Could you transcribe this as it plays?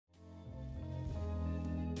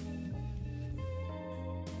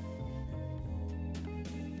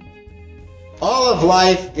All of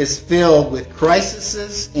life is filled with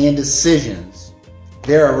crises and decisions.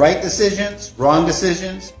 There are right decisions, wrong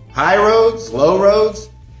decisions, high roads, low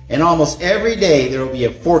roads, and almost every day there will be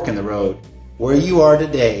a fork in the road. Where you are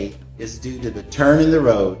today is due to the turn in the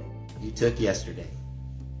road you took yesterday.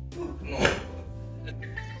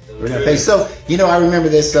 We're gonna face. So, I remember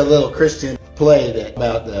this little Christian play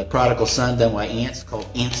about the prodigal son done by ants called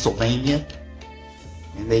Antsylvania.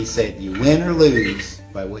 And they said, you win or lose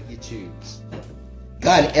by what you choose.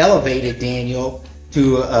 God elevated Daniel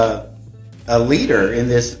to a leader in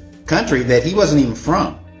this country that he wasn't even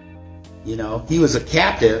from. He was a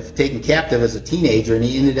captive, taken captive as a teenager, and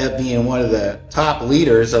he ended up being one of the top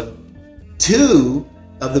leaders of two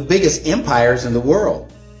of the biggest empires in the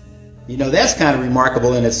world. That's kind of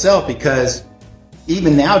remarkable in itself, because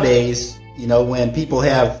even nowadays, when people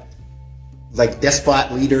have like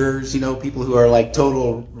despot leaders, people who are like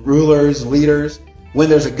total rulers, leaders, when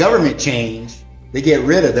there's a government change, they get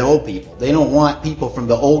rid of the old people. They don't want people from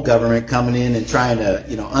the old government coming in and trying to,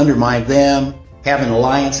 undermine them, having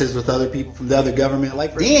alliances with other people from the other government.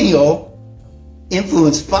 Like Daniel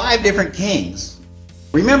influenced 5 different kings.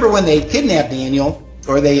 Remember when they kidnapped Daniel,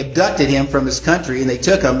 or they abducted him from his country and they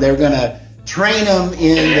took him, they were going to train him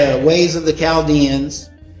in the ways of the Chaldeans,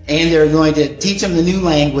 and they're going to teach him the new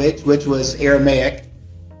language, which was Aramaic.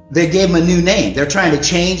 They gave him a new name. They're trying to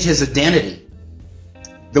change his identity.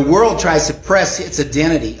 The world tries to press its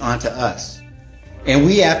identity onto us, and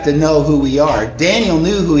we have to know who we are. Daniel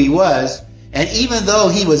knew who he was, and even though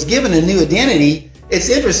he was given a new identity, it's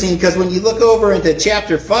interesting because when you look over into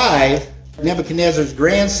chapter 5, Nebuchadnezzar's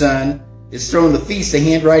grandson is throwing the feast, the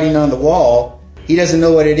handwriting on the wall. He doesn't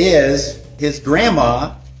know what it is. His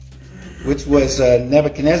grandma, which was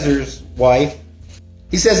Nebuchadnezzar's wife,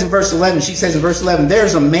 she says in verse 11,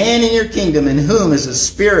 there's a man in your kingdom in whom is the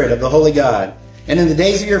spirit of the holy God. And in the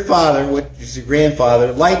days of your father, which is your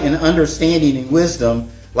grandfather, light and understanding and wisdom,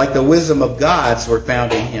 like the wisdom of gods, were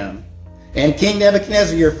found in him. And King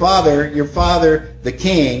Nebuchadnezzar, your father, the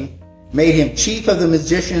king, made him chief of the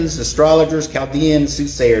magicians, astrologers, Chaldeans,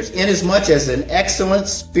 soothsayers, inasmuch as an excellent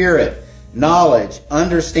spirit, knowledge,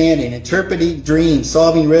 understanding, interpreting dreams,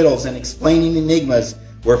 solving riddles, and explaining enigmas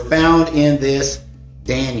were found in this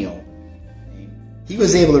Daniel. He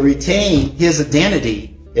was able to retain his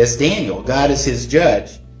identity as Daniel. God is his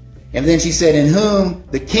judge. And then she said, in whom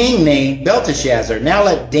the king named Belteshazzar. Now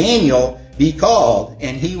let Daniel be called,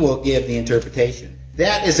 and he will give the interpretation.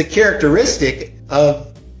 That is a characteristic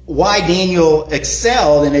of why Daniel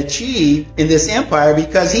excelled and achieved in this empire,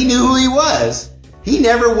 because he knew who he was. He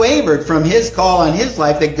never wavered from his call on his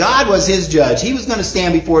life, that God was his judge. He was going to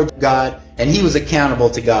stand before God, and he was accountable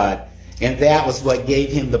to God. And that was what gave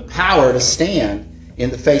him the power to stand in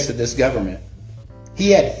the face of this government. He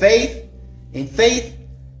had faith, and faith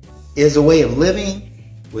is a way of living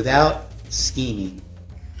without scheming.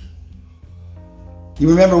 You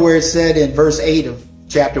remember where it said in verse 8 of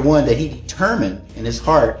chapter 1 that he determined in his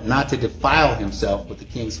heart not to defile himself with the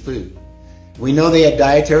king's food. We know they had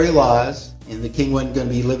dietary laws, and the king wasn't going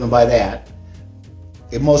to be living by that.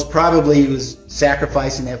 It most probably was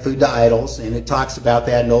sacrificing that food to idols, and it talks about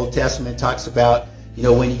that in the Old Testament. It talks about,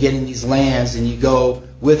 when you get in these lands and you go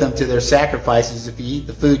with them to their sacrifices, if you eat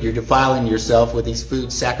the food, you're defiling yourself with these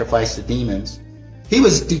foods sacrificed to demons. He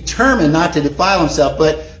was determined not to defile himself,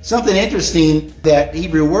 but something interesting, that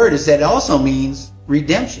Hebrew word, is that it also means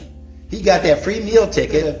redemption. He got that free meal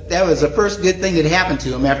ticket. That was the first good thing that happened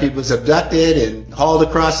to him after he was abducted and hauled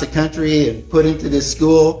across the country and put into this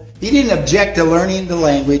school. He didn't object to learning the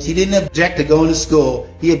language. He didn't object to going to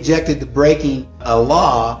school. He objected to breaking a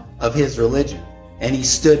law of his religion, and he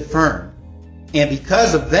stood firm. And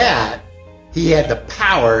because of that, he had the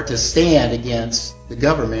power to stand against the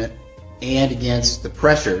government and against the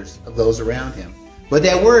pressures of those around him. But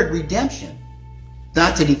that word redemption,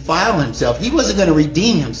 not to defile himself, he wasn't going to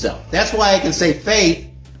redeem himself. That's why I can say faith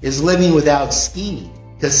is living without scheming.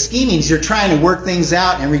 Because scheming is you're trying to work things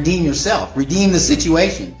out and redeem yourself, redeem the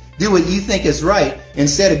situation, do what you think is right,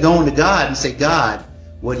 instead of going to God and say, God,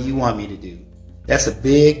 what do you want me to do? That's a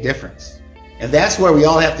big difference. And that's where we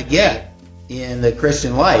all have to get in the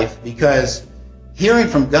Christian life, because hearing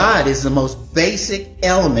from God is the most basic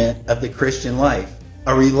element of the Christian life,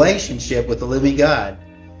 a relationship with the living God.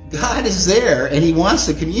 God is there, and he wants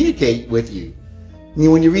to communicate with you.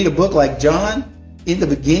 When you read a book like John, in the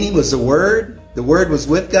beginning was the Word was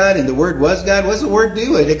with God, and the Word was God. What does the Word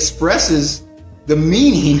do? It expresses the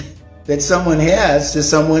meaning that someone has to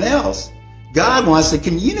someone else. God wants to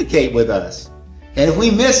communicate with us. And if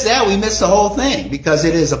we miss that, we miss the whole thing, because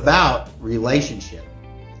it is about relationship.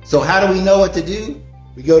 So how do we know what to do?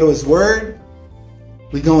 We go to his Word,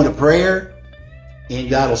 we go into prayer, and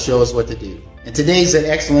God will show us what to do. And today's an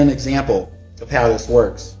excellent example of how this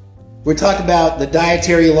works. We're talking about the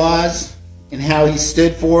dietary laws and how he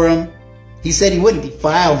stood for them. He said he wouldn't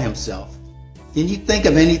defile himself. Can you think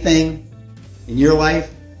of anything in your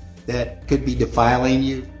life that could be defiling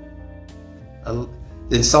you?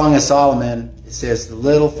 In Song of Solomon, it says, the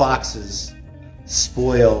little foxes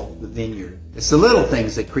spoil the vineyard. It's the little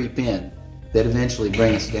things that creep in that eventually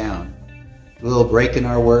bring us down. A little breaking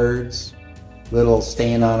our words, a little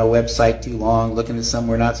staying on a website too long, looking at something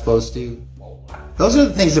we're not supposed to. Those are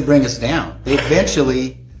the things that bring us down. They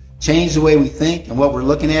eventually change the way we think and what we're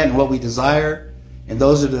looking at and what we desire. And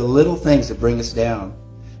those are the little things that bring us down.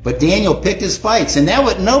 But Daniel picked his fights, and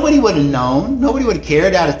nobody would have known. Nobody would have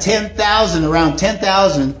cared. Out of 10,000, around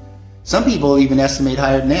 10,000, some people even estimate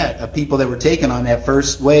higher than that, of people that were taken on that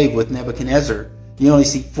first wave with Nebuchadnezzar. You only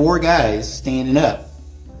see 4 guys standing up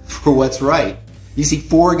for what's right. You see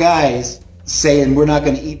 4 guys saying, we're not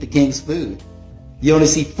going to eat the king's food. You only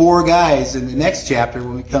see 4 guys in the next chapter,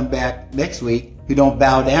 when we come back next week, who don't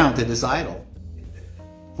bow down to this idol.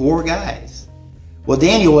 4 guys. Well,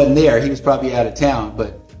 Daniel wasn't there. He was probably out of town,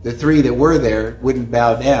 but the 3 that were there wouldn't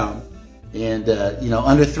bow down and,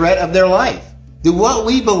 under threat of their life. Do what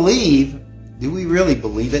we believe, do we really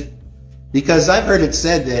believe it? Because I've heard it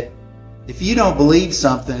said that if you don't believe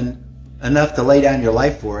something enough to lay down your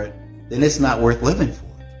life for it, then it's not worth living for.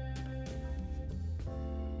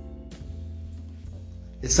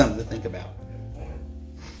 It's something to think about.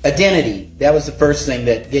 Identity, that was the first thing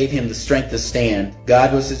that gave him the strength to stand.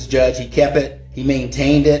 God was his judge. He kept it. He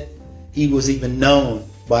maintained it. He was even known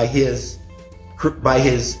by his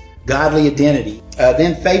godly identity.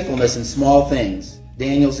 Then faithfulness in small things.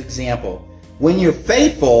 Daniel's example. When you're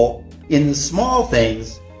faithful in the small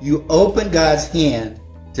things, you open God's hand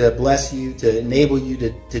to bless you, to enable you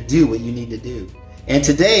to do what you need to do. And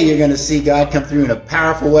today you're going to see God come through in a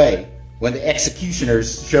powerful way when the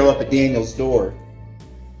executioners show up at Daniel's door.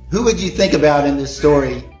 Who would you think about in this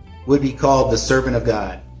story would be called the servant of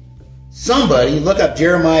God? Somebody, look up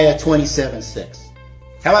Jeremiah 27:6.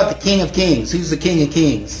 How about the King of Kings? Who's the King of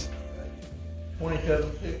Kings?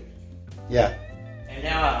 27:6. Yeah. And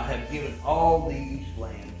now I have given all these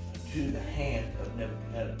lands into the hand of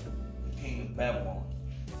Nebuchadnezzar, the king of Babylon,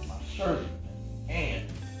 my servant, and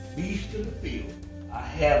beasts of the field I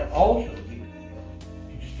have also given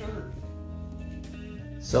you to serve.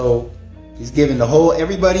 So he's given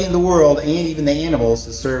everybody in the world and even the animals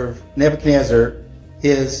to serve Nebuchadnezzar,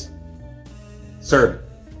 his servant,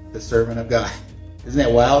 the servant of God. Isn't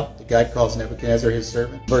that wild that God calls Nebuchadnezzar his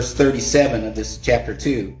servant? Verse 37 of this chapter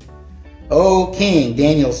 2. O king,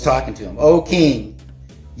 Daniel's talking to him. O king,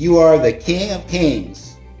 you are the King of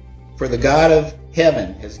kings, for the God of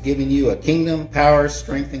heaven has given you a kingdom, power,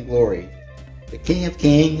 strength, and glory. The King of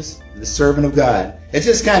kings, the servant of God. It's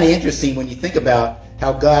just kind of interesting when you think about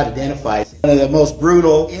how God identifies one of the most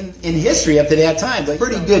brutal in history up to that time. But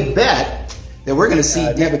pretty good bet that we're going to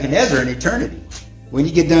see Nebuchadnezzar in eternity. When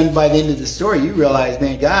you get done by the end of the story, you realize,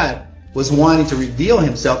 man, God was wanting to reveal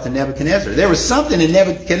himself to Nebuchadnezzar. There was something in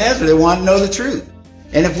Nebuchadnezzar that wanted to know the truth.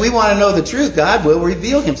 And if we want to know the truth, God will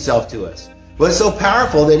reveal himself to us. But it's so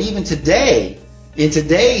powerful that even today, in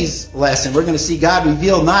today's lesson, we're going to see God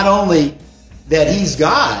reveal not only that he's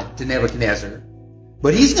God to Nebuchadnezzar,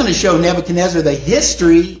 but he's going to show Nebuchadnezzar the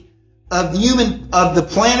history of the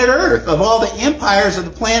planet Earth, of all the empires of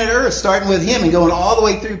the planet Earth, starting with him and going all the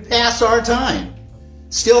way through past our time.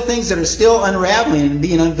 Still things that are still unraveling and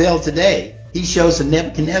being unveiled today. He shows to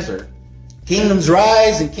Nebuchadnezzar, kingdoms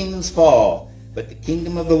rise and kingdoms fall, but the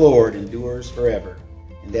kingdom of the Lord endures forever.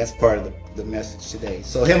 And that's part of the message today.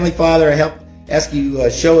 So Heavenly Father, I ask you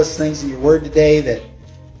show us things in your word today that,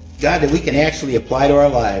 God, that we can actually apply to our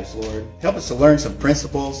lives, Lord. Help us to learn some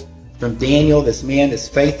principles from Daniel, this man that's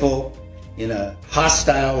faithful in a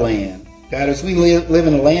hostile land. God, as we live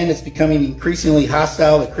in a land that's becoming increasingly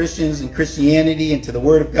hostile to Christians and Christianity and to the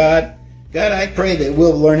Word of God, God, I pray that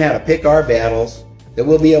we'll learn how to pick our battles, that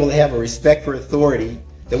we'll be able to have a respect for authority,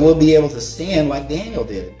 that we'll be able to stand like Daniel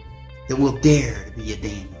did, that we'll dare to be a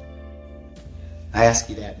Daniel. I ask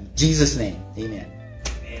you that in Jesus' name, amen.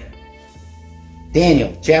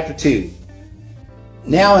 Daniel, chapter 2.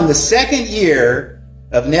 Now in the 2nd year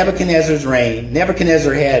of Nebuchadnezzar's reign,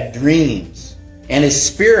 Nebuchadnezzar had dreams, and his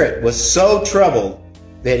spirit was so troubled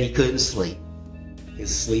that he couldn't sleep.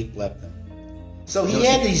 His sleep left him. So he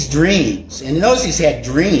had these dreams, and notice he's had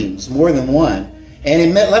dreams, more than one, and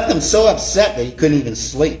it left him so upset that he couldn't even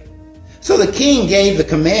sleep. So the king gave the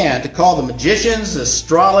command to call the magicians, the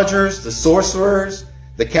astrologers, the sorcerers,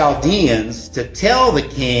 the Chaldeans, to tell the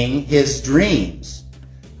king his dreams.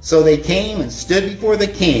 So they came and stood before the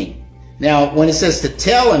king. Now, when it says to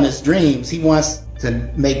tell him his dreams, he wants to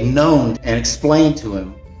make known and explain to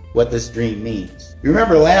him what this dream means. You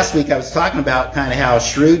remember last week I was talking about kind of how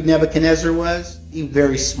shrewd Nebuchadnezzar was? He was a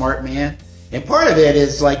very smart man. And part of it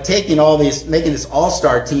is like taking all these, making this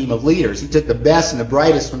all-star team of leaders. He took the best and the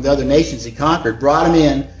brightest from the other nations he conquered, brought them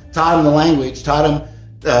in, taught them the language, taught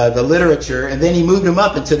them the literature, and then he moved them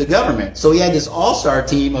up into the government. So he had this all-star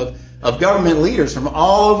team of government leaders from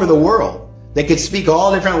all over the world that could speak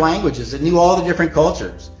all different languages, that knew all the different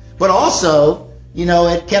cultures. But also, you know,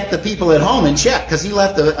 it kept the people at home in check because he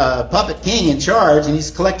left a puppet king in charge and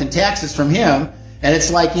he's collecting taxes from him. And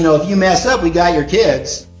it's like, you know, if you mess up, we got your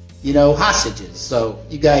kids, you know, hostages. So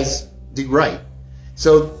you guys do right.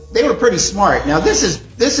 So they were pretty smart. Now this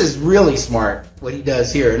is really smart what he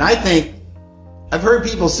does here. And I think, I've heard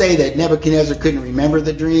people say that Nebuchadnezzar couldn't remember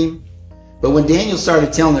the dream. But when Daniel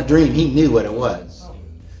started telling the dream, he knew what it was.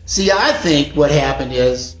 See, I think what happened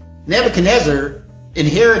is Nebuchadnezzar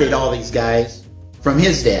inherited all these guys from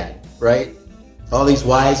his dad, right? All these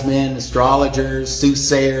wise men, astrologers,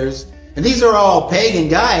 soothsayers. And these are all pagan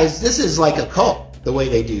guys. This is like a cult, the way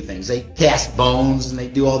they do things. They cast bones and they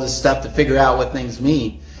do all this stuff to figure out what things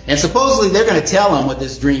mean. And supposedly they're going to tell him what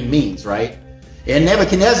this dream means, right? And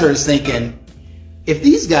Nebuchadnezzar is thinking, if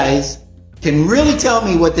these guys can really tell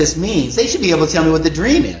me what this means, they should be able to tell me what the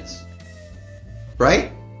dream is,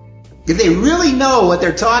 right? If they really know what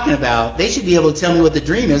they're talking about, they should be able to tell me what the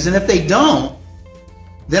dream is. And if they don't,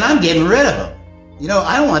 then I'm getting rid of them. You know,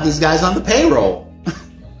 I don't want these guys on the payroll.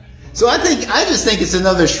 So I just think it's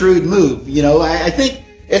another shrewd move. You know, I think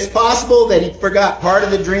it's possible that he forgot part of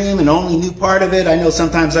the dream and only knew part of it. I know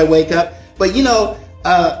sometimes I wake up. But, you know,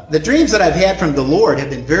 the dreams that I've had from the Lord have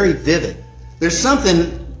been very vivid. There's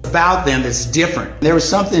something about them that's different. There was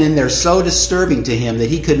something in there so disturbing to him that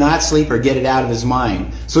he could not sleep or get it out of his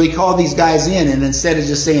mind. So he called these guys in, and instead of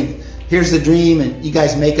just saying, here's the dream and you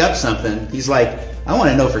guys make up something, he's like, I want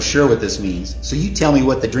to know for sure what this means. So you tell me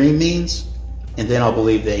what the dream means, and then I'll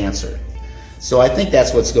believe the answer. So I think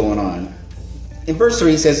that's what's going on. In verse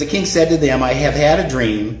 3 it says, the king said to them, I have had a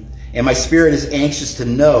dream, and my spirit is anxious to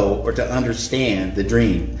know or to understand the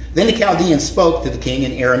dream. Then the Chaldeans spoke to the king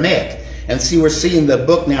in Aramaic. And see, we're seeing the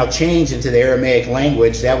book now change into the Aramaic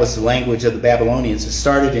language. That was the language of the Babylonians. It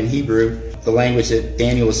started in Hebrew, the language that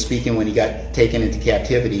Daniel was speaking when he got taken into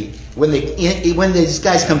captivity. When these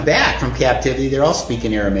guys come back from captivity, they're all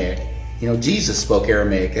speaking Aramaic. You know, Jesus spoke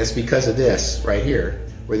Aramaic. That's because of this right here,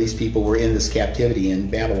 where these people were in this captivity in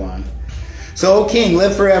Babylon. So, O king,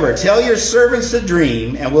 live forever. Tell your servants the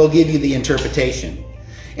dream, and we'll give you the interpretation.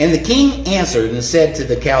 And the king answered and said to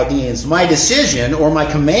the Chaldeans, my decision or my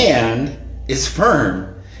command is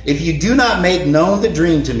firm. If you do not make known the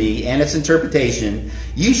dream to me and its interpretation,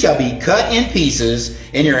 you shall be cut in pieces,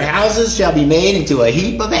 and your houses shall be made into a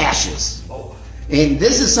heap of ashes. And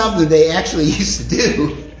this is something they actually used to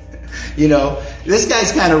do. You know, this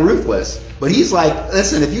guy's kind of ruthless. But he's like,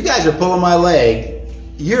 listen, if you guys are pulling my leg,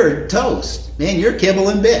 you're toast. Man, you're kibble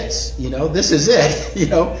and bits. You know, this is it. You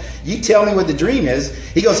know, you tell me what the dream is.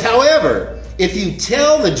 He goes, however, if you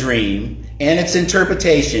tell the dream and its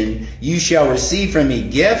interpretation, you shall receive from me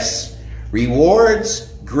gifts,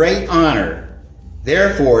 rewards, great honor.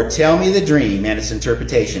 Therefore, tell me the dream and its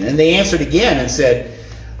interpretation. And they answered again and said,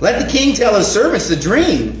 let the king tell his servants the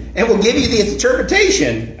dream, and we'll give you the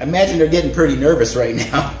interpretation. I imagine they're getting pretty nervous right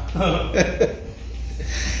now.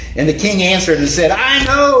 And the king answered and said, I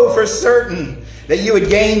know for certain that you would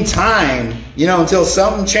gain time, you know, until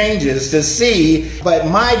something changes to see, but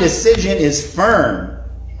my decision is firm.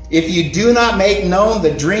 If you do not make known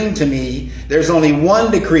the dream to me, there's only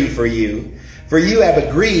one decree for you. For you have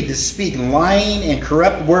agreed to speak lying and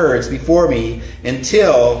corrupt words before me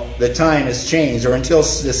until the time is changed, or until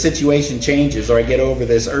the situation changes, or I get over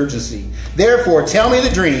this urgency. Therefore, tell me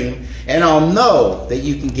the dream, and I'll know that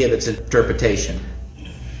you can give its interpretation.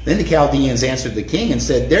 Then the Chaldeans answered the king and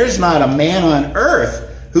said, there's not a man on earth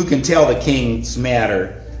who can tell the king's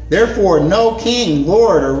matter. Therefore, no king,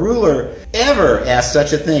 lord, or ruler ever asked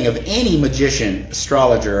such a thing of any magician,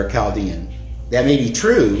 astrologer, or Chaldean. That may be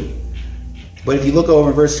true, but if you look over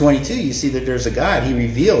in verse 22, you see that there's a God. He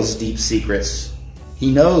reveals deep secrets.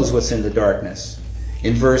 He knows what's in the darkness.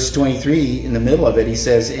 In verse 23, in the middle of it, he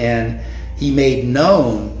says, and he made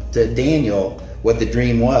known to Daniel what the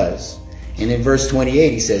dream was. And in verse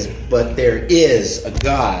 28, he says, but there is a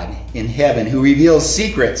God in heaven who reveals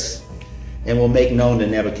secrets and will make known to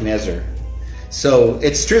Nebuchadnezzar. So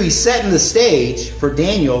it's true, he's setting the stage for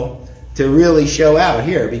Daniel to really show out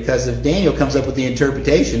here, because if Daniel comes up with the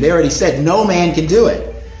interpretation, they already said no man can do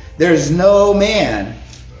it. There's no man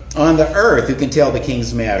on the earth who can tell the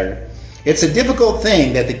king's matter. It's a difficult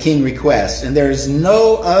thing that the king requests, and there is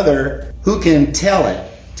no other who can tell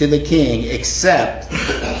it to the king except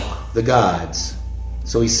the gods.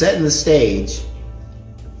 So he's setting the stage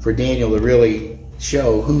for Daniel to really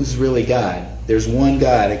show who's really God. There's one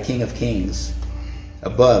God, a King of Kings,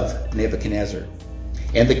 above Nebuchadnezzar,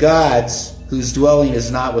 and the gods whose dwelling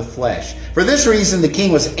is not with flesh. For this reason the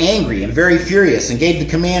king was angry and very furious, and gave the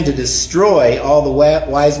command to destroy all the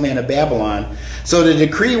wise men of Babylon. So the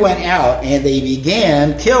decree went out, and they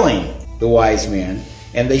began killing the wise men,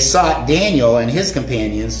 and they sought Daniel and his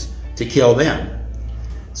companions to kill them.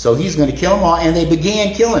 So he's going to kill them all, and they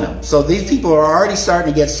began killing them. So these people are already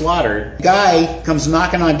starting to get slaughtered. A guy comes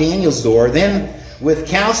knocking on Daniel's door. Then with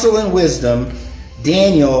counsel and wisdom,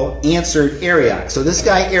 Daniel answered Arioch. So this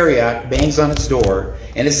guy Arioch bangs on its door,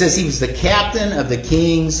 and it says he was the captain of the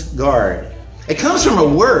king's guard. It comes from a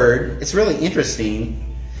word, it's really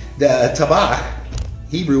interesting. The tabach,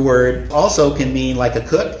 Hebrew word, also can mean like a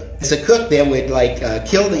cook. It's a cook that would like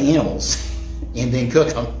kill the animals and then cook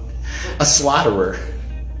them. A slaughterer.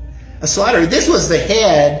 A slaughterer. This was the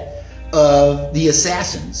head of the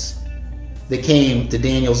assassins that came to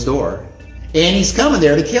Daniel's door. And he's coming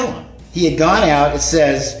there to kill him. He had gone out, it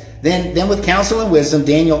says, then with counsel and wisdom,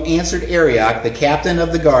 Daniel answered Arioch, the captain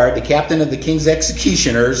of the guard, the captain of the king's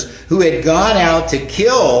executioners, who had gone out to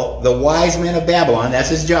kill the wise men of Babylon. That's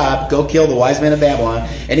his job, go kill the wise men of Babylon.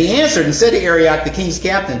 And he answered and said to Arioch, the king's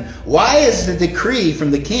captain, why is the decree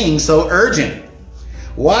from the king so urgent?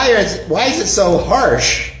 Why is it so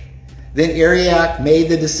harsh? Then Arioch made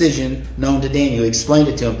the decision known to Daniel. He explained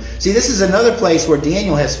it to him. See, this is another place where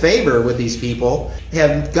Daniel has favor with these people,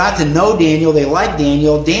 have got to know Daniel. They like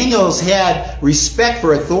Daniel. Daniel's had respect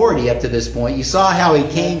for authority up to this point. You saw how he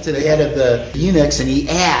came to the head of the eunuchs and he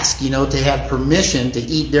asked, to have permission to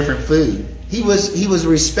eat different food. He was a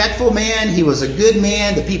respectful man. He was a good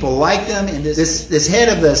man. The people liked him. And this head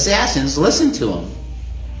of the assassins listened to him.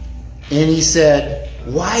 And he said,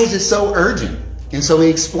 why is it so urgent? And so he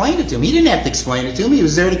explained it to him. He didn't have to explain it to him. He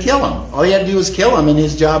was there to kill him. All he had to do was kill him and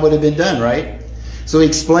his job would have been done, right? So he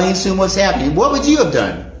explains to him what's happening. What would you have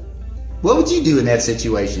done? What would you do in that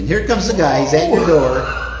situation? Here comes the guy. He's at your door.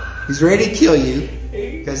 He's ready to kill you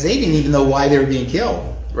because they didn't even know why they were being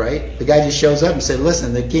killed, right? The guy just shows up and said,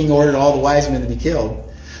 listen, the king ordered all the wise men to be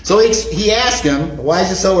killed. So he asked him, why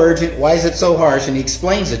is it so urgent? Why is it so harsh? And he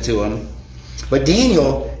explains it to him. But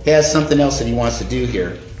Daniel has something else that he wants to do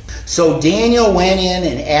here. So Daniel went in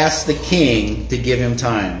and asked the king to give him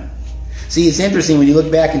time. See, it's interesting when you look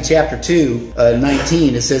back in chapter 2,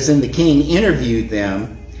 19, it says, then the king interviewed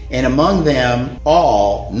them, and among them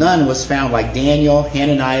all, none was found like Daniel,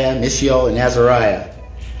 Hananiah, Mishael, and Azariah.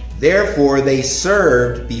 Therefore they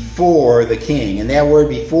served before the king. And that word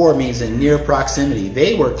before means in near proximity.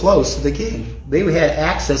 They were close to the king. They had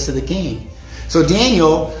access to the king. So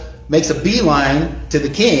Daniel makes a beeline to the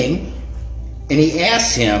king, and he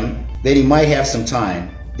asks him that he might have some time.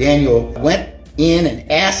 Daniel went in and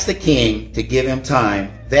asked the king to give him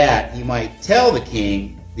time that he might tell the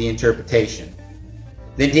king the interpretation.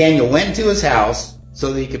 Then Daniel went into his house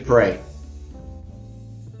so that he could pray.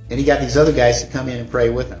 And he got these other guys to come in and pray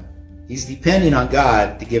with him. He's depending on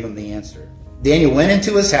God to give him the answer. Daniel went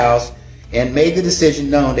into his house and made the decision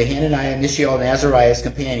known to Hananiah, Mishael, and Azariah's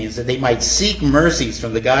companions that they might seek mercies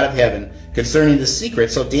from the God of heaven concerning the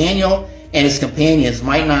secret, so Daniel and his companions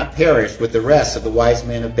might not perish with the rest of the wise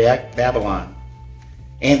men of Babylon.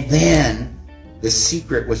 And then the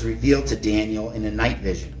secret was revealed to Daniel in a night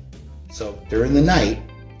vision. So during the night,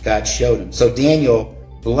 God showed him. So Daniel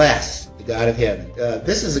blessed the God of heaven.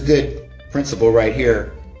 This is a good principle right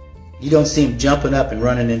here. You don't see him jumping up and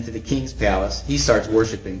running into the king's palace. He starts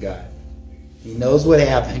worshiping God. He knows what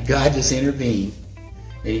happened. God just intervened,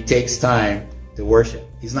 and he takes time to worship.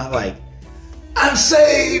 He's not like, I'm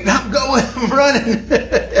saved, I'm going, I'm running.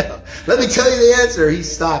 Let me tell you the answer. He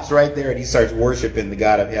stops right there and he starts worshiping the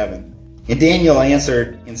God of heaven. And Daniel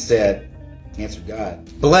answered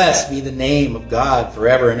God, blessed be the name of God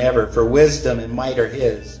forever and ever, for wisdom and might are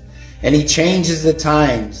his. And he changes the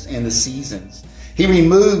times and the seasons. He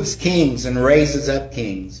removes kings and raises up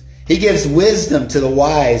kings. He gives wisdom to the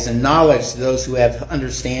wise and knowledge to those who have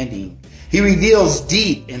understanding. He reveals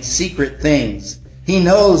deep and secret things. He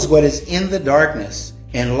knows what is in the darkness,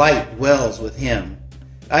 and light dwells with him.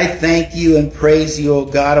 I thank you and praise you, O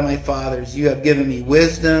God of my fathers. You have given me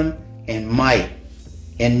wisdom and might,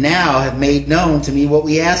 and now have made known to me what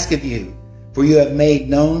we ask of you, for you have made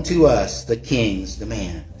known to us the king's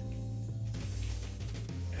demand.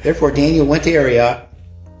 Therefore Daniel went to Arioch,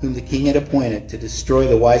 whom the king had appointed to destroy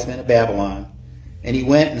the wise men of Babylon. And he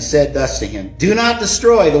went and said thus to him, do not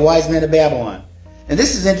destroy the wise men of Babylon. And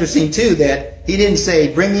this is interesting too, that he didn't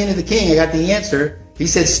say, bring me into the king, I got the answer. He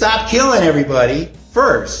said, stop killing everybody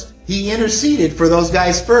first. He interceded for those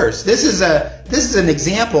guys first. This is an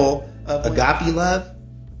example of agape love.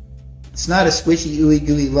 It's not a squishy, ooey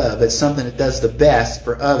gooey love. It's something that does the best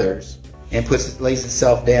for others and lays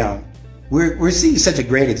itself down. We're seeing such a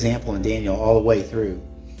great example in Daniel all the way through.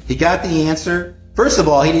 He got the answer. First of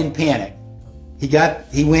all, he didn't panic. He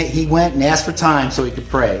went and asked for time so he could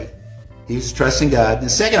pray. He was trusting God. And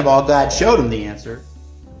second of all, God showed him the answer.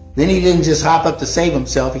 Then he didn't just hop up to save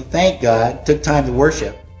himself. He thanked God, took time to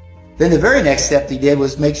worship. Then the very next step he did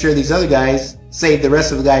was make sure these other guys saved the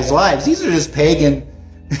rest of the guys' lives. These are just pagan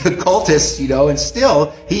cultists, and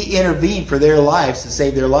still he intervened for their lives to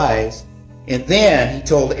save their lives. And then he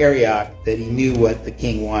told Arioch that he knew what the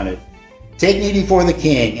king wanted. Take me before the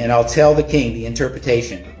king, and I'll tell the king the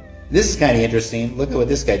interpretation. This is kind of interesting. Look at what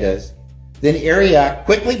this guy does. Then Arioch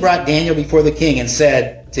quickly brought Daniel before the king and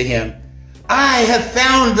said to him, I have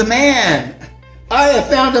found the man. I have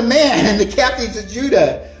found a man in the captains of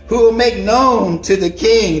Judah who will make known to the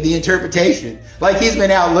king the interpretation. Like he's been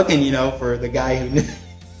out looking, for the guy who knew.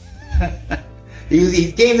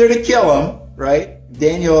 He came there to kill him, right?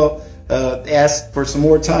 Daniel asked for some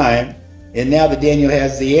more time, and now that Daniel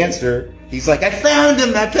has the answer, he's like, I found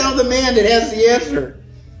him. I found the man that has the answer.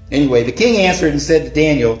 Anyway, the king answered and said to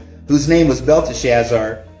Daniel, whose name was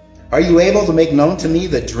Belteshazzar, are you able to make known to me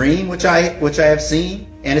the dream which I have seen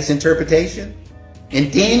and its interpretation? And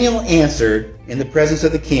Daniel answered in the presence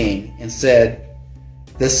of the king and said,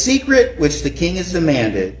 the secret which the king has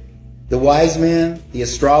demanded, the wise men, the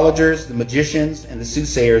astrologers, the magicians, and the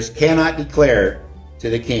soothsayers cannot declare to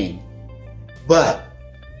the king. But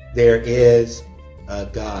there is a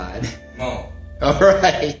God. Oh. All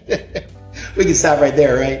right. We can stop right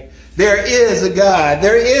there, right? There is a God.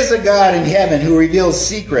 There is a God in heaven who reveals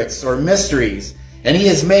secrets or mysteries, and he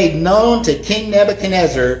has made known to King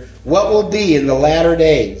Nebuchadnezzar what will be in the latter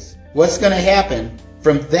days. What's going to happen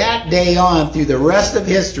from that day on through the rest of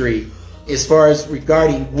history as far as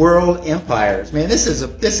regarding world empires. Man, this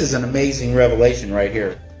is an amazing revelation right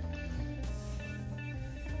here.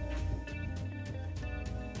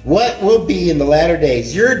 What will be in the latter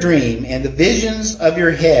days? Your dream and the visions of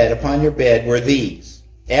your head upon your bed were these.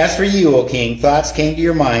 As for you, O king, thoughts came to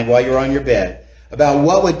your mind while you were on your bed about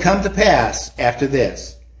what would come to pass after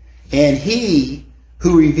this. And he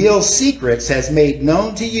who reveals secrets has made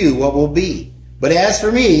known to you what will be. But as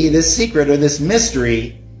for me, this secret or this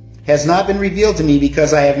mystery has not been revealed to me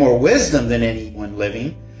because I have more wisdom than anyone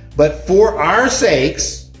living. But for our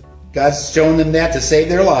sakes, God's shown them that to save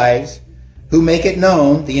their lives, who make it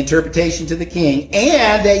known, the interpretation to the king,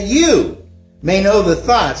 and that you may know the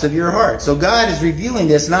thoughts of your heart. So God is revealing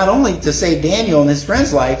this not only to save Daniel and his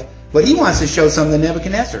friend's life, but he wants to show something to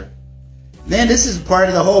Nebuchadnezzar. Then this is part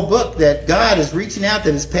of the whole book, that God is reaching out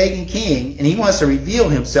to this pagan king, and he wants to reveal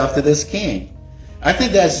himself to this king. I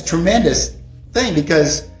think that's a tremendous thing,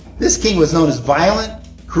 because this king was known as violent,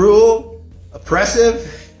 cruel,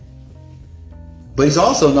 oppressive, but he's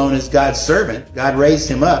also known as God's servant. God raised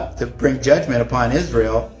him up to bring judgment upon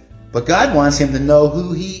Israel, but God wants him to know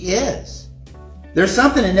who he is. There's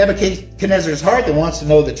something in Nebuchadnezzar's heart that wants to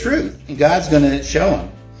know the truth, and God's going to show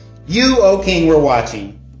him. You, O king, were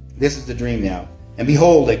watching. This is the dream now. And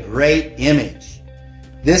behold, a great image.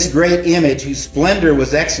 This great image, whose splendor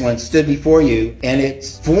was excellent, stood before you, and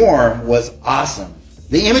its form was awesome.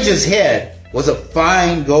 The image's head was of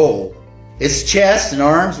fine gold. Its chest and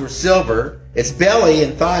arms were silver, its belly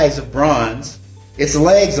and thighs of bronze, its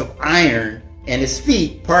legs of iron, and its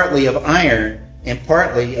feet partly of iron and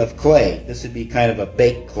partly of clay. This would be kind of a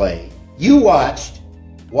baked clay. You watched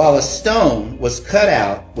while a stone was cut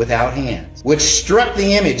out without hands, which struck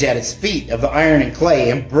the image at its feet of the iron and clay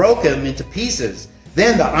and broke them into pieces.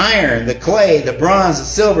 Then the iron, the clay, the bronze, the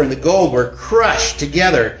silver, and the gold were crushed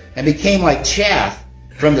together and became like chaff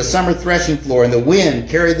from the summer threshing floor, and the wind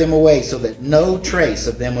carried them away so that no trace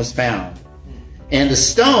of them was found. And the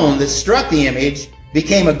stone that struck the image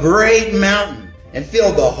became a great mountain and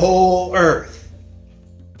filled the whole earth.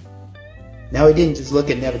 Now he didn't just look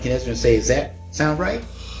at Nebuchadnezzar and say, does that sound right?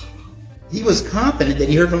 He was confident that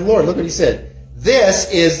he heard from the Lord. Look what he said.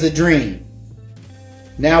 This is the dream.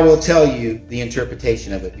 Now we'll tell you the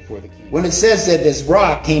interpretation of it before the king. When it says that this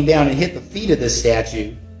rock came down and hit the feet of this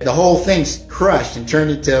statue, the whole thing's crushed and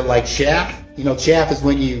turned into like chaff. You know, chaff is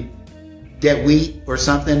when you get wheat or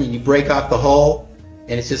something and you break off the hull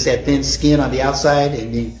and it's just that thin skin on the outside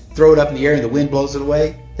and you throw it up in the air and the wind blows it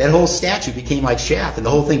away. That whole statue became like chaff and the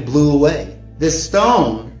whole thing blew away. This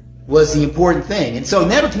stone was the important thing. And so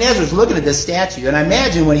Nebuchadnezzar was looking at this statue, and I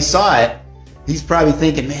imagine when he saw it, He's probably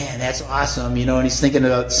thinking, man, that's awesome, you know, and he's thinking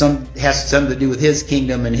about has something to do with his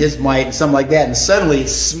kingdom and his might and something like that. And suddenly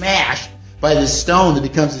it's smashed by this stone that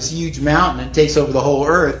becomes this huge mountain and takes over the whole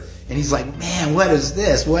earth. And he's like, man, what is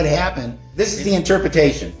this? What happened? This is the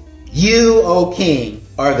interpretation. You, O king,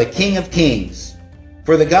 are the King of kings.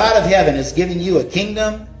 For the God of heaven has given you a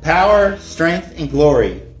kingdom, power, strength, and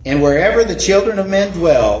glory. And wherever the children of men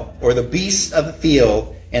dwell, or the beasts of the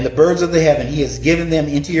field, and the birds of the heaven, he has given them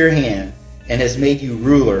into your hand, and has made you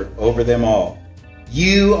ruler over them all.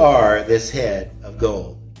 You are this head of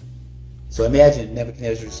gold. So imagine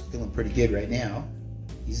Nebuchadnezzar's feeling pretty good right now.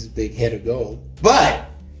 He's a big head of gold. But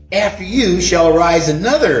after you shall arise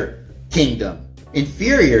another kingdom,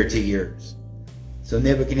 inferior to yours. So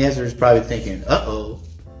Nebuchadnezzar is probably thinking, uh-oh.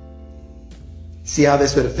 See how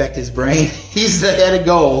this would affect his brain? He's the head of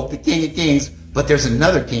gold, the King of kings, but there's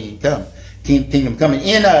another kingdom coming.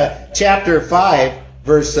 In chapter 5,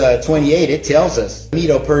 verse 28, it tells us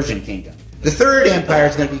Medo-Persian kingdom. The third empire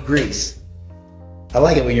is going to be Greece. I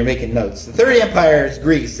like it when you're making notes. The third empire is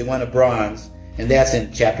Greece, the one of bronze, and that's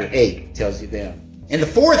in chapter 8. It tells you them. And the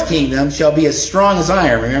fourth kingdom shall be as strong as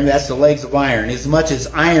iron. Remember, that's the legs of iron. As much as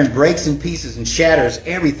iron breaks in pieces and shatters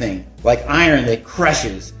everything, like iron that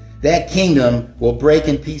crushes, that kingdom will break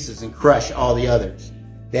in pieces and crush all the others.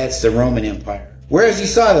 That's the Roman Empire. Whereas you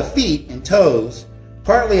saw the feet and toes,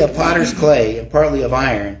 partly of potter's clay and partly of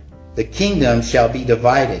iron, the kingdom shall be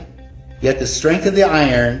divided. Yet the strength of the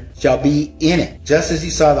iron shall be in it, just as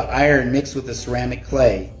you saw the iron mixed with the ceramic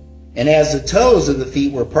clay. And as the toes of the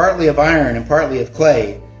feet were partly of iron and partly of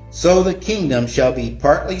clay, so the kingdom shall be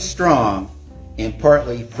partly strong and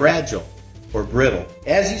partly fragile or brittle.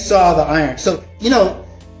 As you saw the iron. So, you know,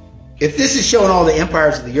 if this is showing all the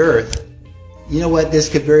empires of the earth, you know what this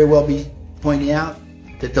could very well be pointing out?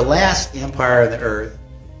 That the last empire of the earth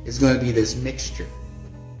is going to be this mixture.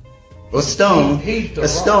 A stone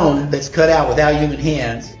that's cut out without human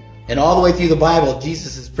hands. And all the way through the Bible,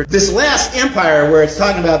 Jesus is... This last empire where it's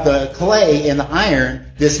talking about the clay and the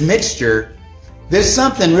iron, this mixture, there's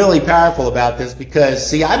something really powerful about this because,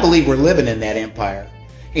 see, I believe we're living in that empire.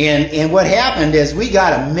 And what happened is we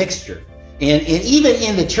got a mixture. And even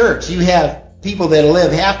in the church, you have people that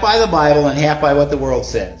live half by the Bible and half by what the world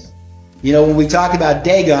says. You know, when we talk about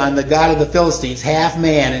Dagon, the god of the Philistines, half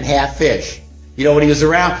man and half fish. You know, when he was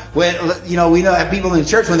around, when, you know, we know people in the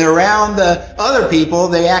church, when they're around the other people,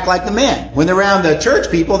 they act like the men. When they're around the church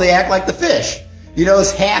people, they act like the fish. You know,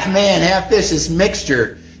 it's half man, half fish, this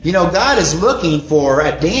mixture. You know, God is looking for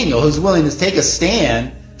a Daniel who's willing to take a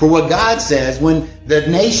stand for what God says when the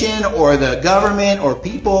nation or the government or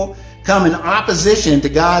people come in opposition to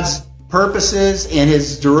God's purposes and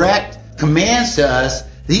his direct commands to us.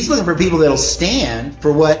 He's looking for people that'll stand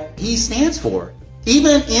for what he stands for.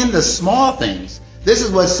 Even in the small things. This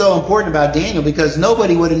is what's so important about Daniel because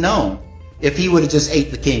nobody would have known if he would have just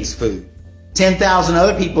ate the king's food. 10,000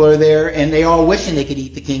 other people are there and they all wishing they could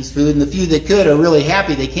eat the king's food, and the few that could are really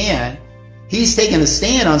happy they can. He's taking a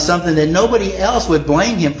stand on something that nobody else would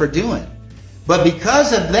blame him for doing. But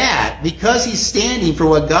because of that, because he's standing for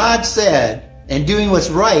what God said and doing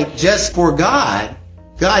what's right just for God,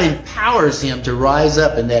 God empowers him to rise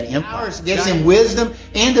up in that empire. Gives him wisdom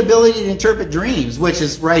and ability to interpret dreams, which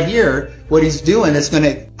is right here what he's doing. It's going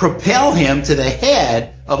to propel him to the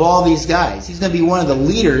head of all these guys. He's going to be one of the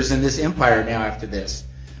leaders in this empire now after this.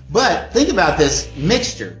 But think about this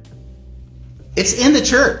mixture. It's in the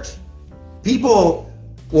church. People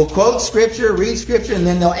will quote Scripture, read Scripture, and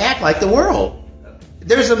then they'll act like the world.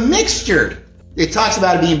 There's a mixture. It talks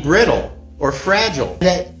about it being brittle or fragile.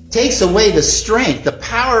 That takes away the strength. The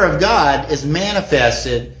power of God is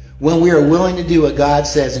manifested when we are willing to do what God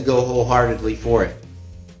says and go wholeheartedly for it.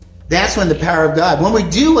 That's when the power of God, when we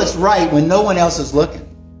do what's right when no one else is looking.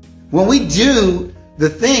 When we do the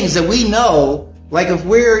things that we know, like if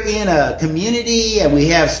we're in a community and we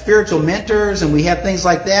have spiritual mentors and we have things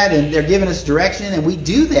like that and they're giving us direction and we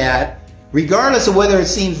do that, regardless of whether it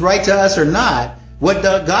seems right to us or not, what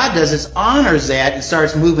God does is honors that and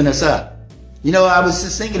starts moving us up. You know, I was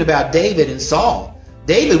just thinking about David and Saul.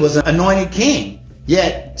 David was an anointed king,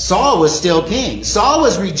 yet Saul was still king. Saul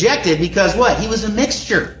was rejected because what? He was a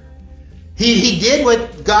mixture. He did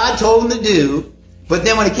what God told him to do, but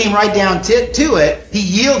then when it came right down to it, he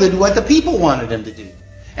yielded what the people wanted him to do.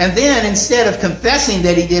 And then instead of confessing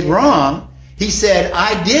that he did wrong, he said,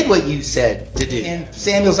 I did what you said to do. And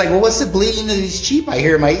Samuel's like, well, what's the bleating of these sheep I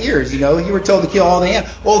hear in my ears? You know, you were told to kill all the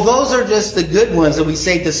animals. Well, those are just the good ones that we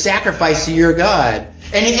say to sacrifice to your God.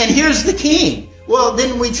 And here's the king. Well,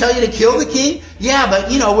 didn't we tell you to kill the king? Yeah,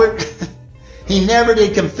 but, you know, he never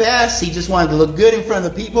did confess. He just wanted to look good in front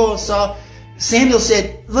of the people. Samuel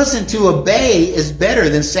said, listen, to obey is better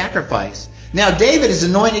than sacrifice. Now, David is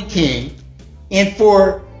anointed king, and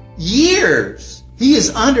for years, he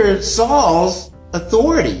is under Saul's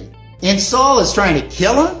authority. And Saul is trying to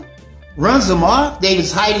kill him, runs him off.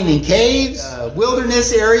 David's hiding in caves,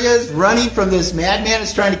 wilderness areas, running from this madman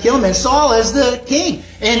that's trying to kill him. And Saul is the king.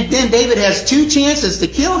 And then David has 2 chances to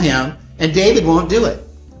kill him, and David won't do it.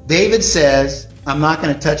 David says, I'm not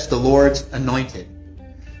going to touch the Lord's anointed.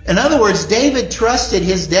 In other words, David trusted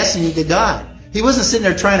his destiny to God. He wasn't sitting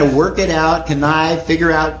there trying to work it out, connive,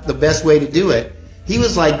 figure out the best way to do it. He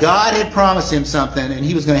was like, God had promised him something, and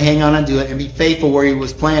he was going to hang on and do it and be faithful where he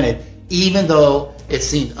was planted, even though it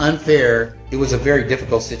seemed unfair. It was a very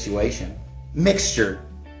difficult situation. Mixture.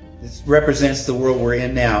 This represents the world we're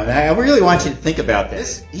in now. And I really want you to think about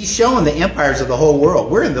this. He's showing the empires of the whole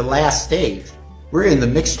world. We're in the last stage. We're in the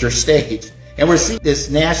mixture stage. And we're seeing this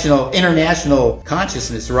international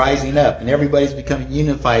consciousness rising up, and everybody's becoming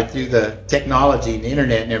unified through the technology and the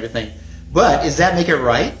internet and everything. But does that make it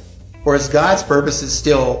right? Or is God's purposes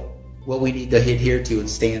still what we need to adhere to and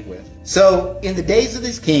stand with? So, in the days of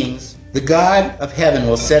these kings, the God of heaven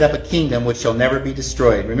will set up a kingdom which shall never be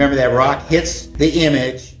destroyed. Remember, that rock hits the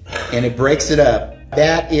image and it breaks it up.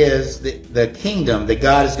 That is the kingdom that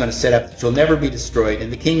God is going to set up that shall never be destroyed.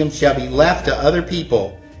 And the kingdom shall be left to other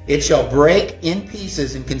people. It shall break in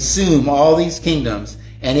pieces and consume all these kingdoms,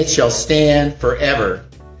 and it shall stand forever.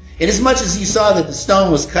 Inasmuch as you saw that the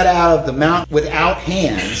stone was cut out of the mountain without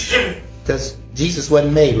hands, because Jesus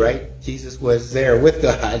wasn't made, right? Jesus was there with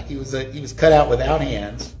God. He was cut out without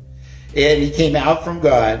hands, and he came out from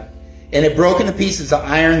God. And it broke into pieces the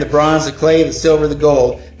iron, the bronze, the clay, the silver, the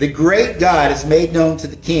gold. The great God is made known to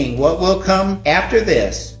the king. What will come after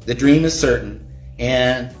this? The dream is certain,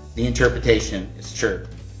 and the interpretation is true.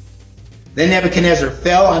 Then Nebuchadnezzar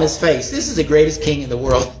fell on his face. This is the greatest king in the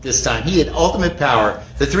world at this time. He had ultimate power.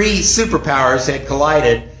 The 3 superpowers had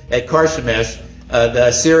collided at Carchemish, the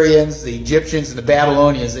Assyrians, the Egyptians, and the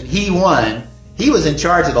Babylonians, and he won. He was in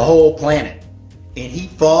charge of the whole planet. And he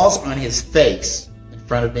falls on his face in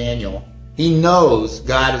front of Daniel. He knows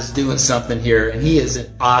God is doing something here, and he is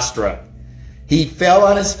awestruck. He fell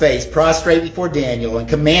on his face, prostrate before Daniel, and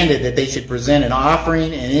commanded that they should present an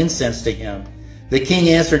offering and incense to him. The king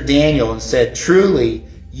answered Daniel and said, truly,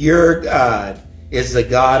 your God is the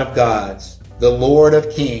God of gods, the Lord of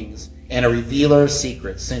kings, and a revealer of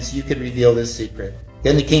secrets, since you could reveal this secret.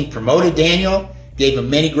 Then the king promoted Daniel, gave him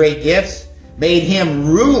many great gifts, made him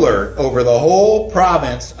ruler over the whole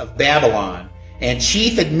province of Babylon, and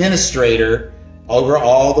chief administrator over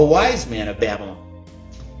all the wise men of Babylon.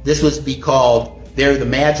 This was to be called, they're the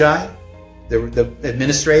Magi, the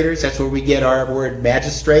administrators. That's where we get our word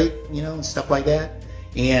magistrate, and stuff like that.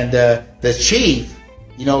 And the chief,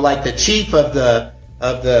 like the chief of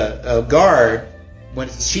the guard, when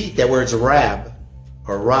it's chief, that word's Rab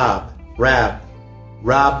or Rab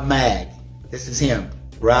Mag. This is him,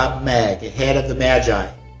 Rab Mag, head of the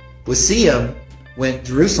Magi. We'll see him when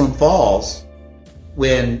Jerusalem falls,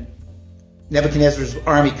 when Nebuchadnezzar's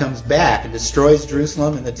army comes back and destroys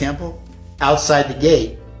Jerusalem and the temple. Outside the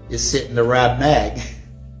gate is sitting the Rab Mag,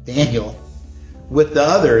 Daniel, with the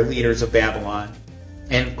other leaders of Babylon.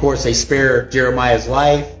 And of course they spare Jeremiah's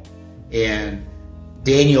life, and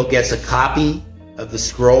Daniel gets a copy of the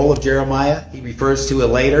scroll of Jeremiah. He refers to it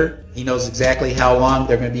later. He knows exactly how long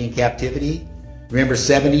they're going to be in captivity. Remember,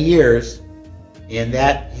 70 years, and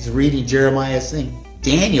that he's reading Jeremiah's thing.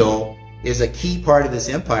 Daniel is a key part of this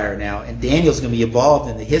empire now, and Daniel's going to be involved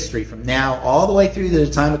in the history from now all the way through to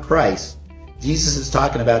the time of Christ. Jesus is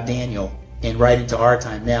talking about Daniel, and right into our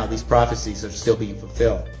time now, these prophecies are still being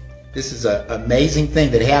fulfilled. This is an amazing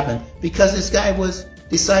thing that happened because this guy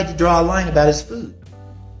decided to draw a line about his food.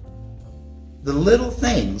 The little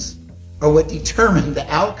things are what determine the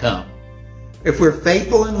outcome. If we're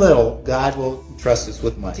faithful in little, God will trust us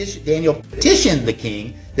with much. Daniel petitioned the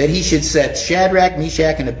king that he should set Shadrach,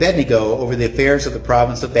 Meshach, and Abednego over the affairs of the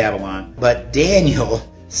province of Babylon. But Daniel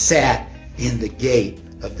sat in the gate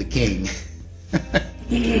of the king.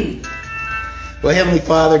 Well, Heavenly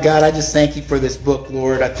Father, God, I just thank you for this book,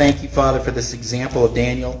 Lord. I thank you, Father, for this example of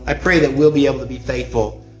Daniel. I pray that we'll be able to be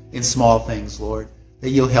faithful in small things, Lord. That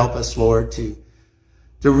you'll help us, Lord, to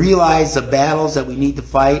realize the battles that we need to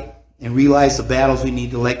fight and realize the battles we need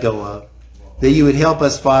to let go of. That you would help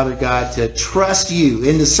us, Father God, to trust you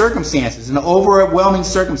in the circumstances, in the overwhelming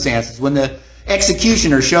circumstances, when the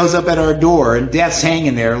executioner shows up at our door and death's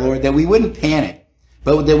hanging there, Lord, that we wouldn't panic,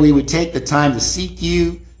 but that we would take the time to seek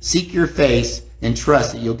you, seek your face, and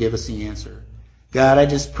trust that you'll give us the answer. God, I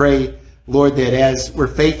just pray, Lord, that as we're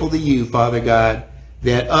faithful to you, Father God,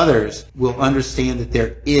 that others will understand that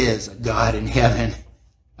there is a God in heaven,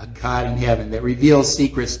 a God in heaven that reveals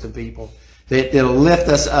secrets to people, that'll lift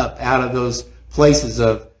us up out of those places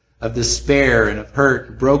of despair and of hurt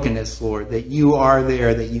and brokenness, Lord, that you are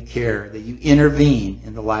there, that you care, that you intervene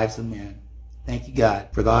in the lives of men. Thank you, God,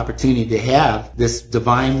 for the opportunity to have this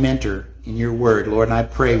divine mentor in your word, Lord, and I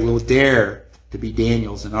pray we'll dare to be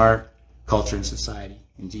Daniels in our culture and society.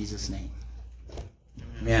 In Jesus' name.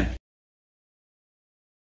 Amen.